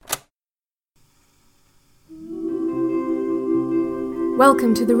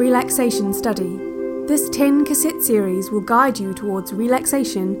Welcome to the Relaxation Study. This 10-cassette series will guide you towards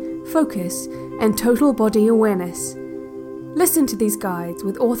relaxation, focus, and total body awareness. Listen to these guides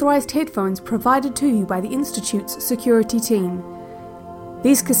with authorized headphones provided to you by the Institute's security team.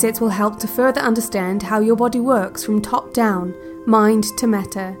 These cassettes will help to further understand how your body works from top down, mind to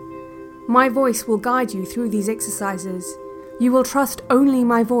matter. My voice will guide you through these exercises. You will trust only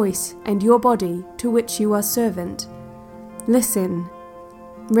my voice and your body to which you are servant. Listen.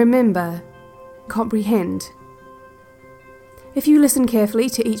 Remember. Comprehend. If you listen carefully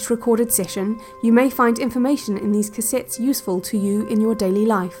to each recorded session, you may find information in these cassettes useful to you in your daily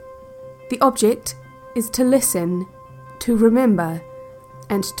life. The object is to listen, to remember,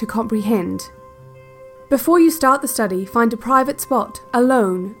 and to comprehend. Before you start the study, find a private spot,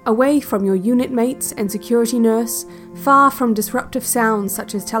 alone, away from your unit mates and security nurse, far from disruptive sounds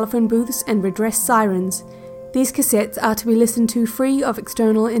such as telephone booths and redress sirens. These cassettes are to be listened to free of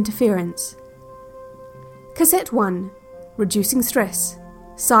external interference. Cassette 1. Reducing Stress.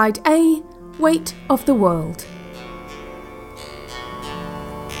 Side A. Weight of the World.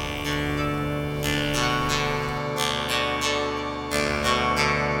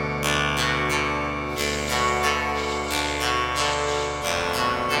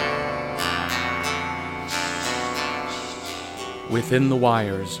 Within the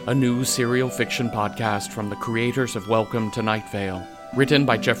Wires, a new serial fiction podcast from the creators of Welcome to Night Vale. Written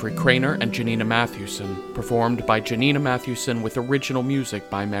by Jeffrey Craner and Janina Matthewson. Performed by Janina Matthewson with original music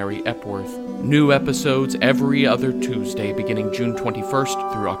by Mary Epworth. New episodes every other Tuesday beginning June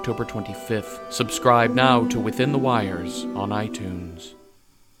 21st through October 25th. Subscribe now to Within the Wires on iTunes.